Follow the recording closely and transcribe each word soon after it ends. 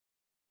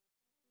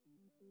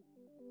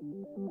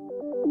Hello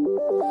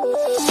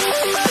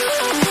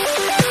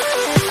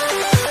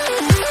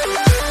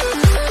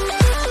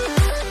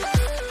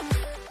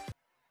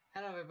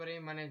everybody,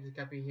 my name is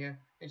Guppy here,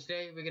 and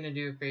today we're gonna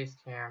do a face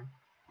cam.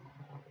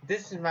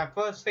 This is my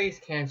first face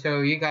cam,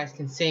 so you guys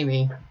can see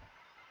me.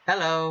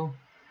 Hello.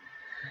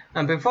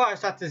 Before I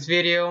start this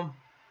video,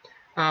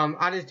 I'm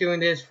just doing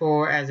this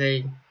as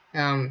a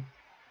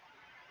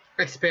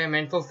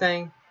experimental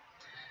thing.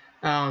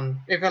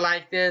 If you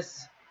like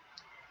this,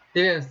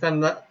 leave a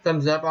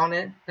thumbs up on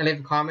it, and leave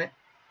a comment,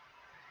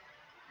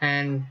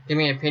 and give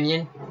me an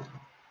opinion.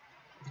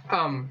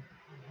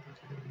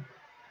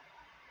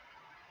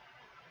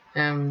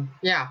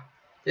 Yeah,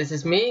 this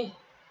is me,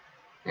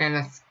 and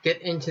let's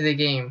get into the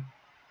game.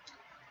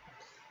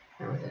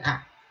 There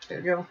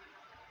we go.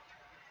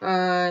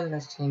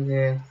 Let's change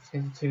the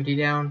sensitivity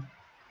down.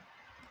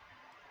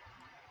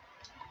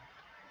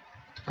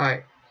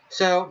 Alright,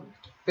 so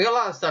we got a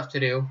lot of stuff to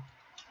do,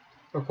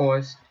 of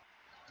course.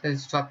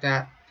 Let's stop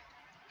that.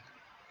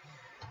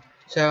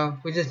 So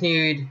we just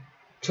need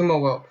 2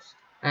 more ropes.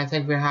 I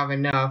think we have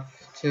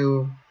enough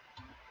to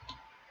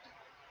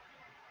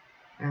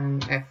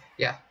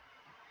yeah.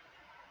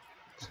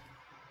 To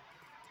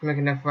make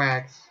enough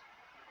rags.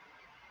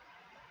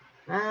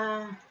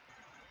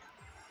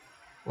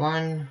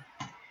 1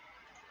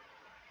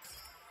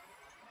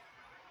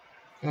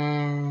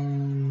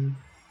 and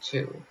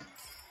 2.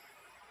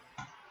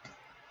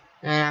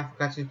 And I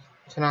forgot to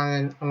turn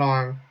on the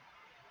alarm.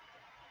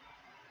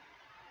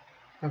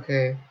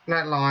 Okay,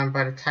 not alarm,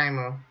 but a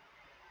timer.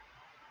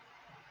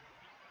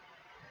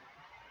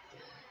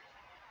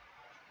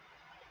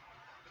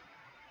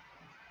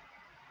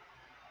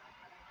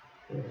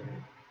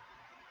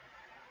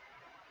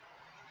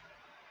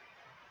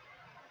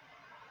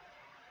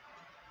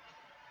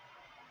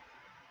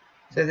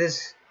 So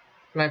this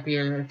might be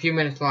a few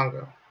minutes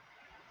longer.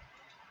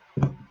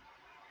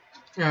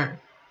 Alright,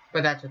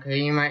 but that's okay.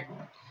 You might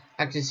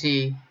have to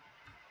see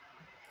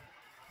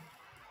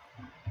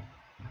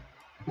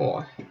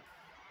more.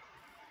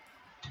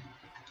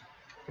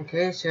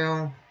 Okay,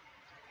 so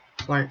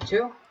 1,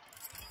 2.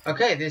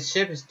 Okay, this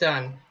ship is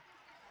done.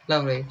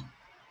 Lovely.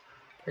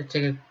 Let's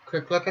take a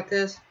quick look at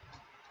this.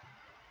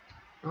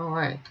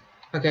 Alright.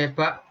 Okay,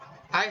 but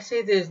I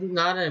say there's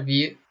not a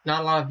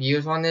lot of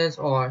views on this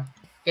or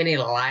any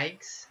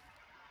likes.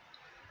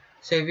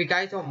 So if you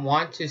guys don't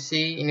want to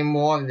see any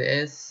more of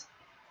this,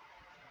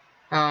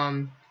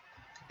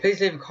 please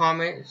leave a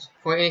comment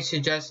for any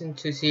suggestion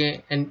to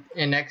see in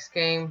next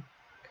game.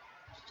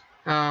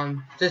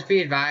 Just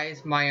be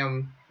advised,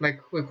 my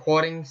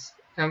recordings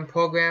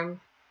program,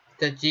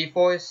 the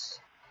GeForce,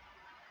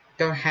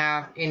 don't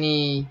have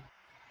any.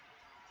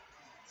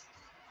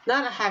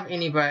 Not have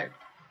any, but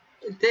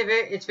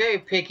it's very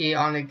picky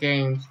on the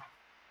games.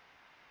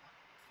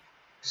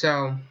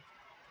 So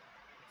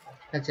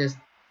let's just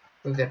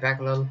move that back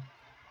a little.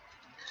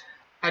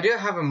 I do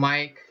have a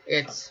mic.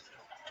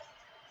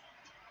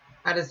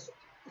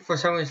 For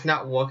some reason it's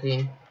not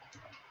working,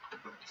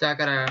 so I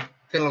gotta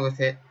fiddle with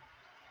it.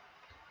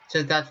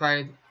 So that's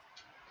why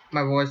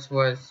my voice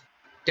was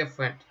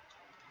different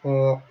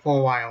for a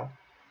while.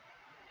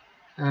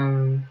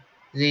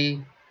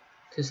 Z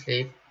to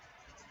sleep.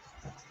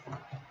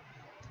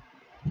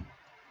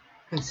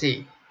 Let's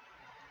see.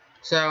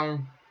 So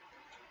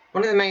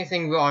one of the main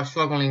things we are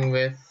struggling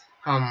with,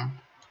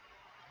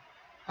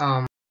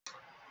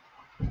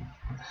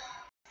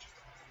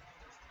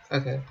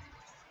 okay,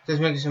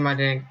 just making sure my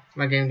game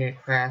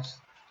didn't crash.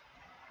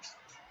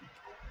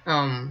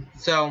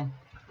 So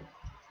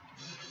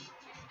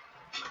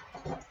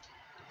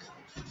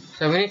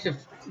we need to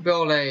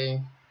build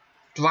a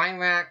drying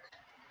rack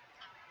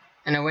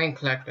and a rain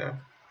collector.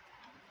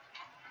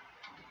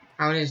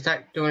 I need to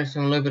start doing a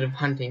little bit of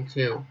hunting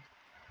too.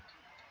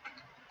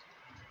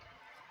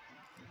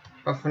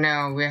 But for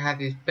now, we have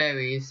these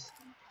berries.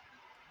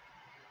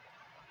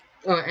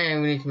 Oh,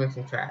 and we need to make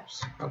some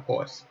traps, of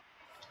course.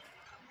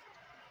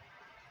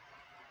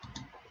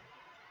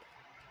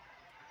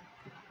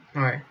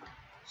 Alright,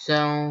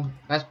 so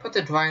let's put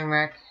the drying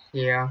rack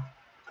here.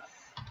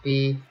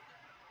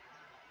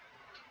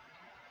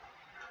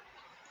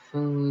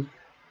 Food.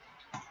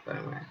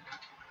 Drying rack.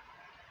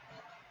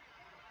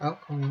 Oh,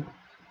 come on.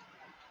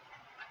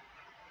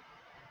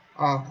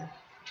 Oh.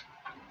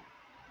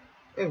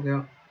 There we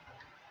go.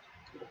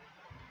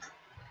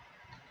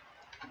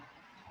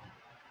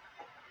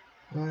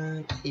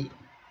 Let's see.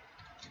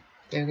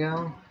 There we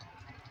go.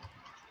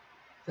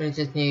 We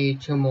just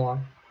need 2 more.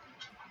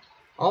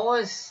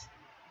 Always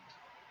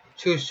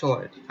too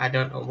short. I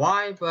don't know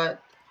why,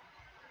 but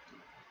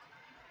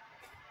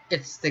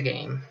it's the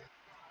game.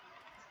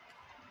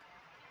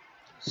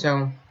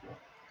 So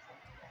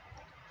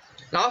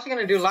I'm also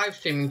gonna do live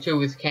streaming too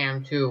with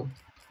Cam too,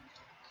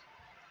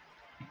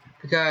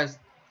 because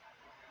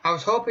I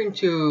was hoping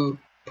to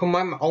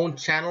promote my own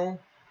channel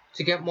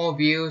to get more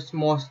views,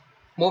 more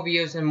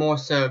views and more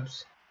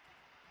subs.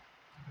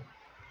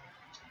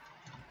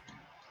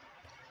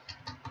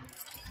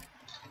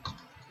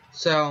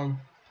 So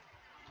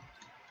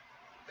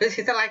please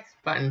hit the like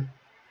button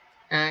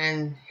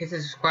and hit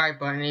the subscribe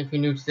button if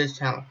you're new to this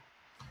channel.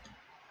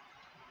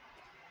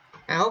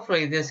 And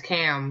hopefully this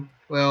cam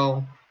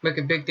will make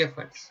a big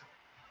difference.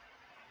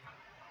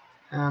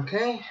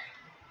 Okay.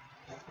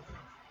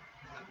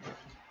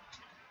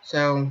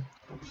 So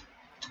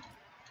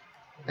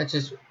let's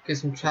just get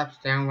some traps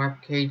down,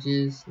 wrap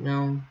cages,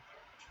 no.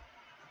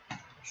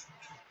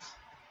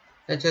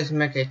 Let's just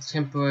make a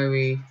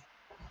temporary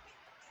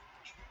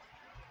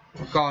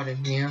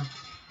garden here.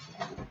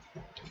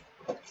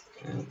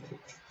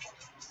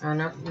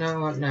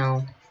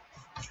 No.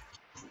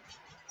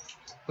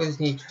 We just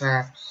need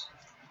traps.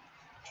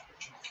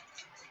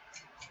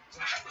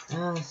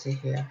 Let's see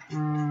here.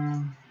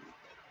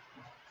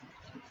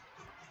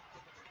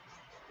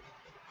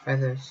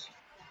 Feathers.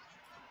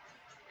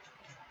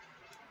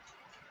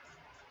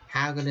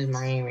 How good is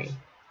my aiming?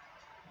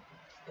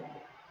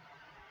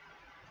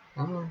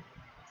 Come on.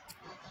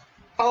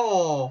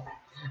 Oh!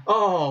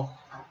 Oh!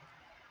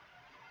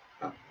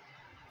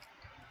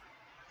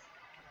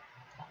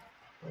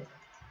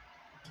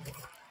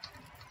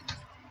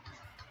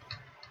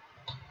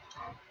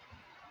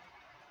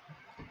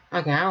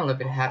 Okay, I'm a little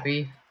bit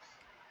happy.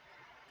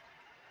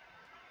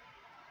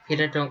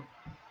 Peter,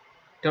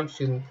 don't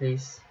shoot me,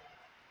 please.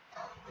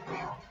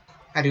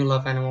 I do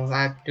love animals.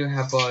 I do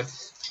have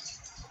birds.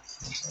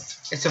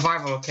 It's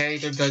survival, okay?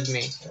 Don't judge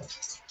me.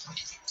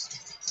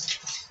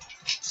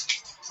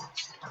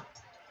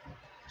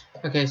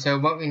 Okay, so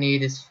what we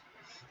need is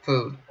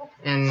food,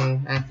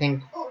 and I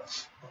think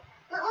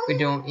we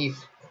don't eat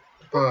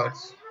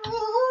birds.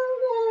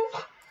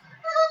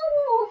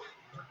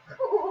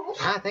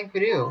 I think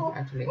we do,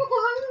 actually.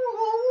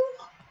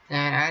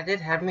 And I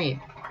did have meat.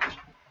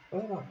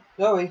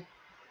 Zoe,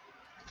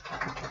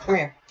 come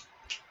here.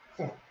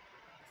 Come here.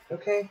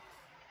 Okay?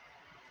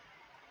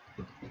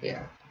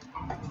 Yeah.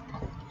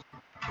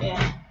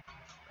 Yeah.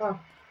 Come on.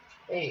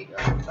 There you go.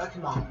 Back to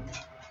mom.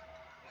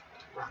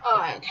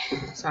 Alright.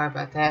 Sorry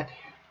about that.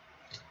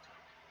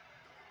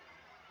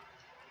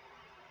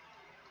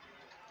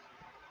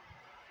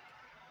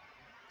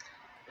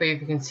 But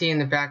if you can see in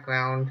the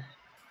background,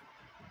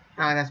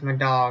 that's my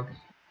dog.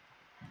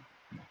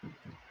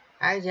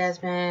 Hi,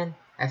 Jasmine.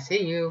 I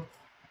see you.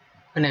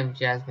 Her name is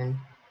Jasmine.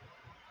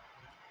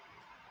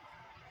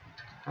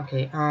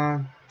 Okay,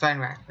 Vine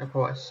Rack, of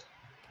course.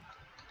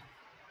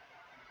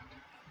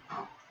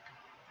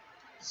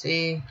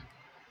 See?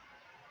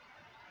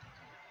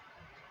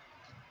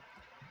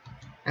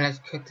 And let's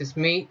cook this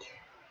meat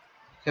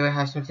so we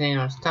have something in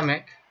our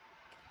stomach.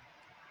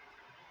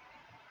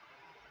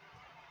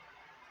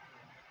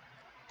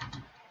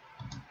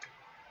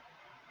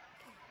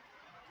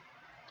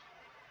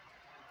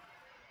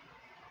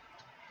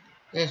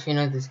 Yes, you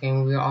know this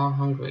game, we are all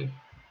hungry.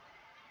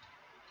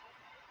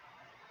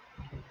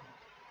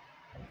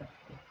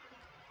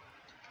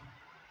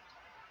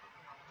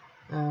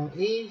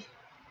 E.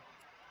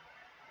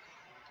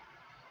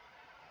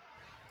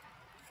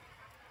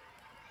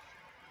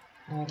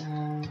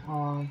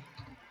 I.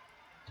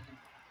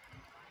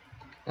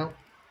 Nope.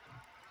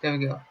 There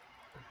we go.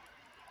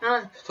 Now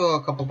let's throw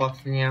a couple bucks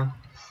in here.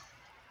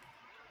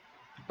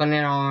 Putting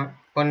our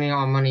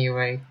money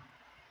away.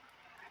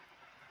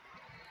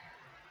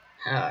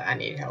 I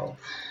need help.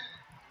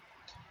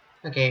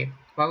 Okay,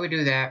 while we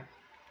do that,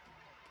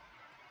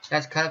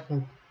 let's cut up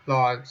some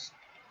logs.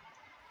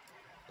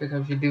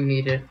 Because you do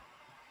need it.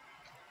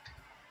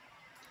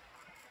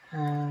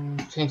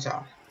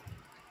 Chainsaw.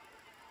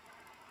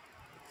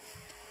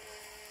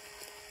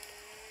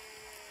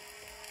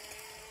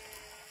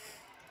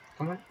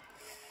 Come on.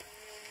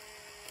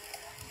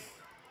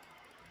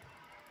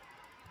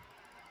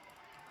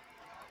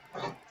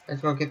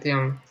 Let's go get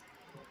the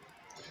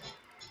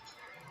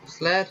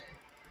sled.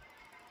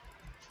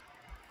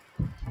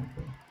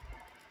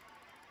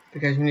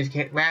 Because we need to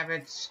get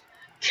rabbits.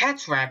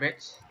 Catch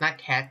rabbits, not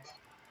cat.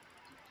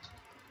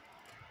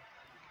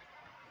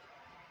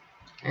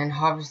 And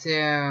harvest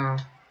their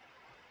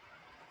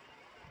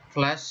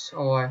flesh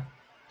or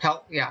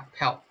pelt. Yeah,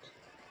 pelt.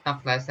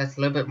 Not flesh, that's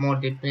a little bit more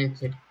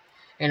demented.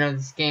 You know,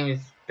 this game is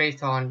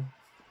based on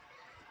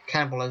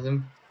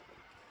cannibalism.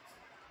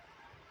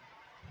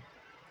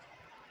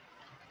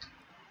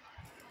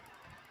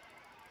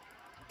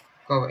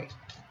 Go away.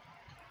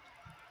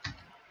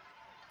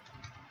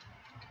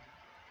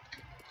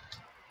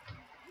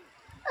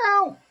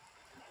 Ow!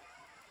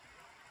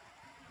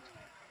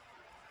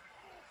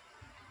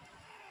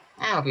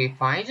 I'll be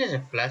fine, it's just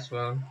a flesh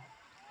wound.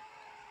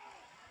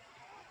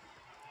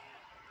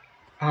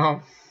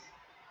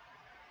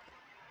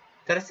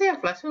 Did I say a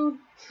flesh wound?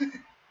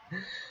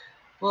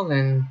 Well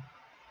then.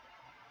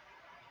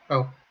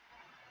 Oh.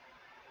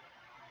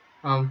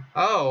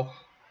 Oh!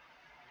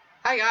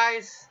 Hi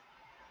guys!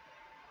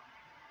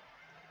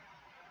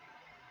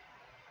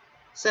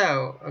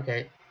 So,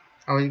 okay.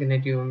 I was gonna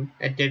do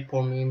a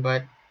Deadpool meme,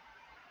 but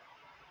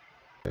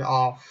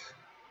off.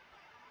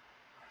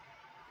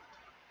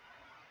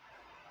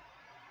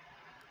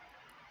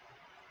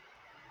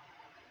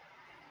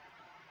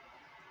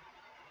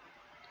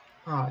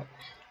 Alright.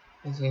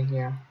 Let's see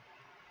here.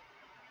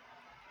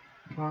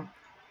 Come on.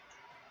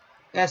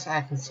 Yes,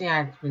 I can see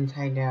I've been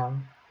tied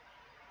down.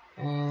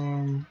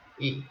 And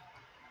E.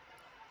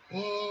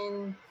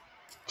 And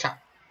chop.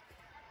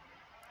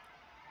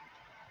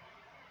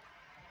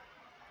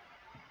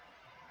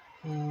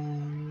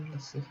 And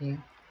let's see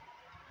here.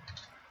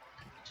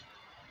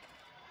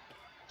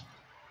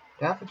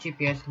 Do I have a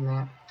GPS on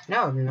that?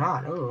 No,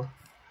 not. Ooh.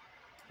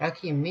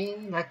 Lucky me,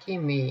 lucky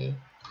me.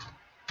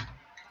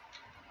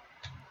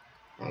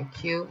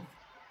 Thank you.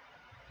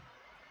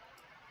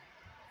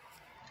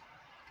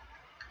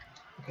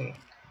 Okay.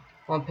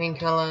 1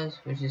 painkillers,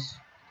 which is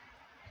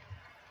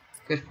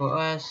good for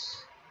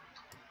us.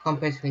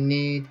 Compass we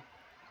need.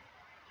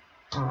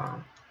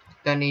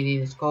 Don't need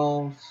any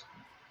skulls.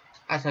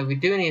 Actually, we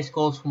do need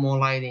skulls for more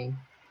lighting.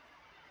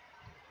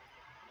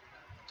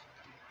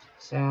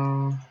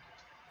 So,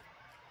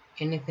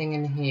 anything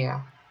in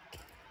here?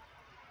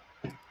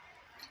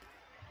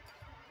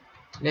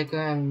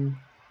 Liquor and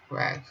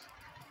rags.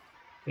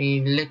 We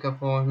need liquor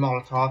for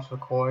Molotovs, of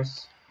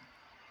course.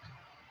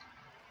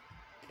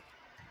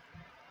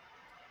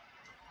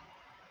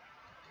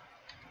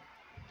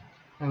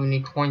 And we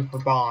need coins for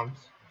bombs.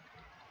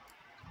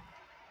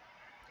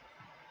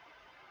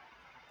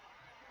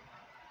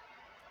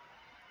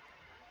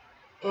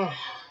 Ugh.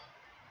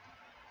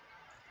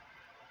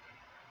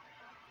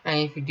 And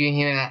if you do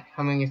hear that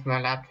humming, it's my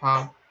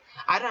laptop.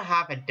 I don't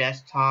have a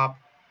desktop,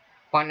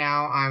 but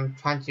now I'm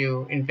trying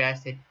to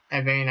invest in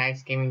a very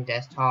nice gaming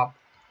desktop,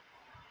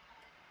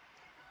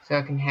 so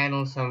I can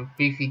handle some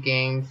beefy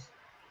games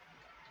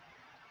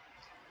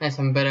and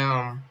some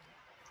better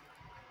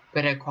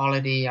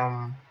quality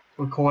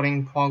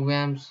recording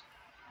programs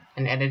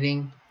and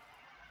editing.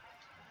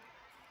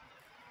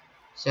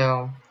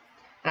 So,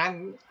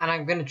 and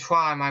I'm gonna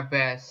try my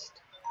best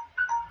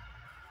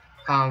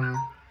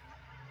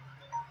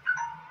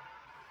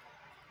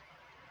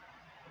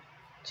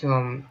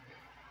to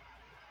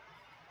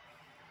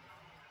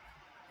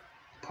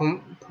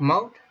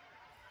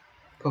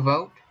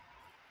provoke,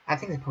 I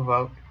think it's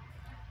provoke,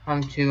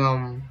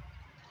 to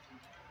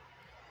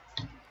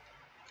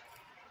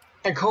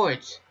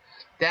encourage,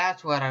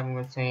 that's what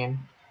I'm saying,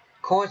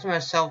 encourage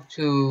myself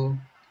to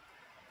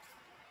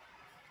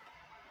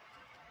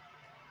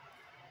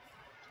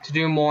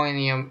do more in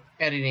the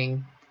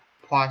editing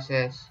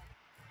process,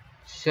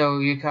 so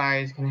you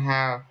guys can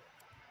have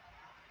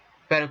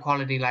better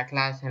quality like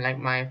last time, like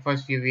my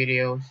first few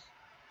videos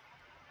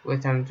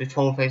with the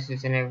troll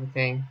faces and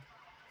everything.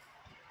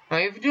 Now,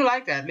 if you do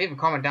like that, leave a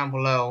comment down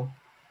below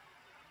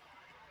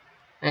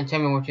and tell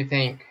me what you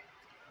think,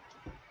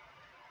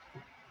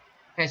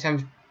 and some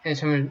of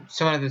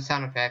the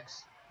sound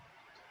effects.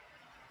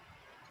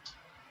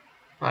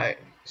 Alright,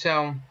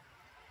 so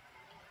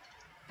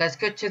let's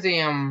get to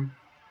the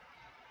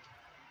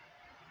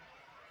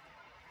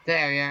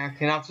area.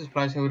 Clean off this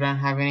blood so we don't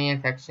have any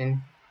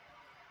infection.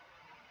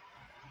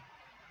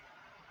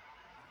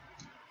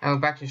 And we're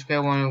back to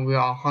square one and we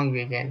are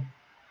hungry again.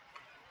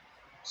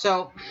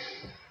 So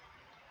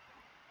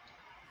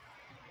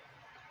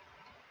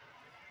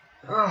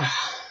let's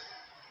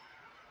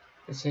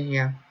see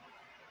here.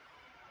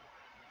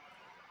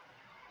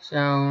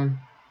 So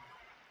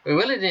we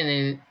really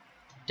didn't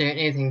do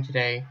anything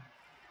today.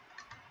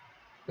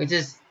 We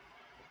just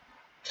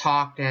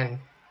talked and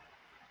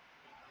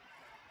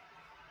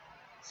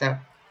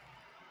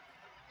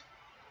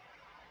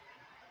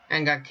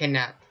got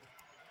kidnapped.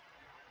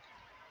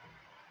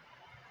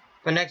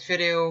 But next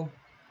video,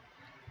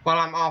 while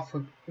I'm off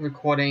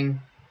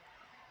recording,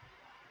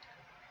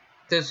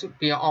 this will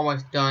be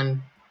almost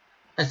done.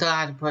 I still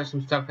have to put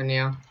some stuff in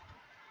here.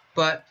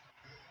 But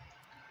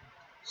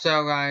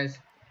so guys,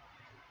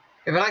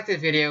 if you like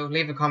this video,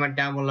 leave a comment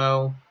down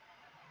below.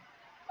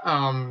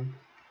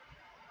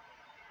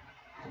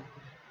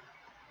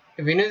 If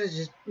you're new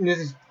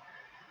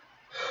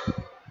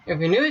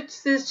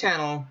to this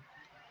channel,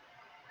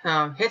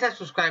 hit that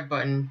subscribe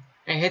button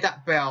and hit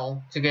that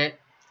bell to get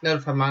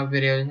notified my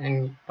videos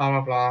and blah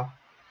blah blah.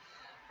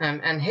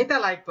 And hit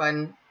that like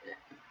button.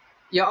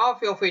 You all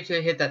feel free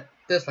to hit that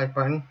dislike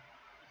button.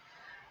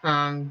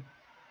 And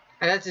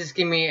that just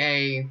give me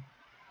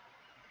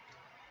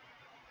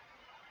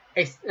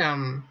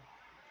an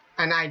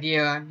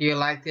idea. Do you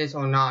like this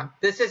or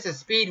not? This is a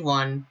speed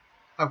one,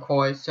 of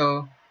course.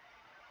 So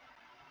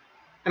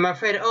I'm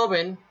afraid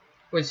Urban,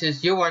 which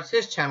is you watch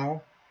his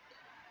channel,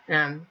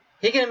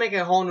 he can make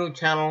a whole new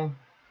channel,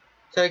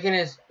 so he can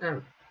just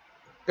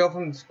go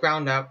from the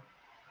ground up.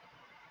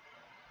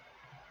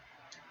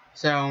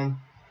 So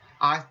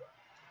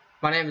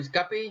my name is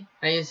Guppy,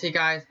 and I'll see you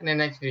guys in the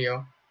next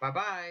video. Bye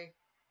bye.